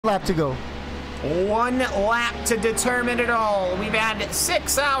Lap to go. One lap to determine it all. We've had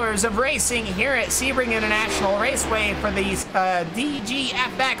 6 hours of racing here at Sebring International Raceway for the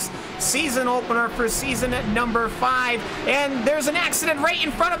DGFX season opener for season number 5. And there's an accident right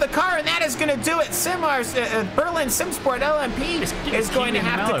in front of the car, and that is going to do it. Berlin SimSport LMP is going to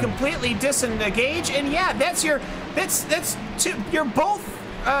have to completely disengage. And yeah, you're both.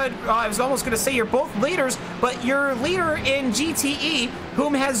 I was almost going to say you're both leaders, but your leader in GTE,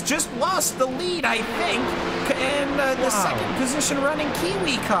 whom has just lost the lead, I think, in the second position running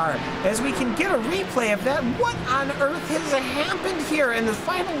Kiwi car. As we can get a replay of that, what on earth has happened here in the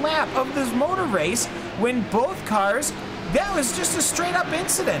final lap of this motor race when both cars, that was just a straight up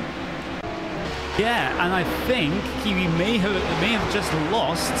incident. Yeah, and I think Kiwi may have just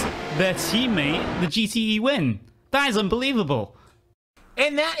lost their teammate the GTE win. That is unbelievable.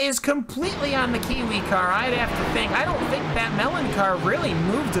 And that is completely on the Kiwi car, I'd have to think. I don't think that Melon car really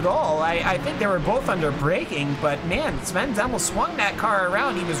moved at all. I think they were both under braking, but man, Sven Demmel swung that car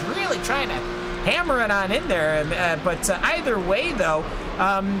around. He was really trying to hammer it on in there. But either way, though,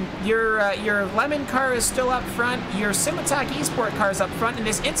 your Lemon car is still up front. Your Simitak Esport car is up front, and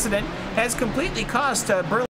this incident has completely cost Berlin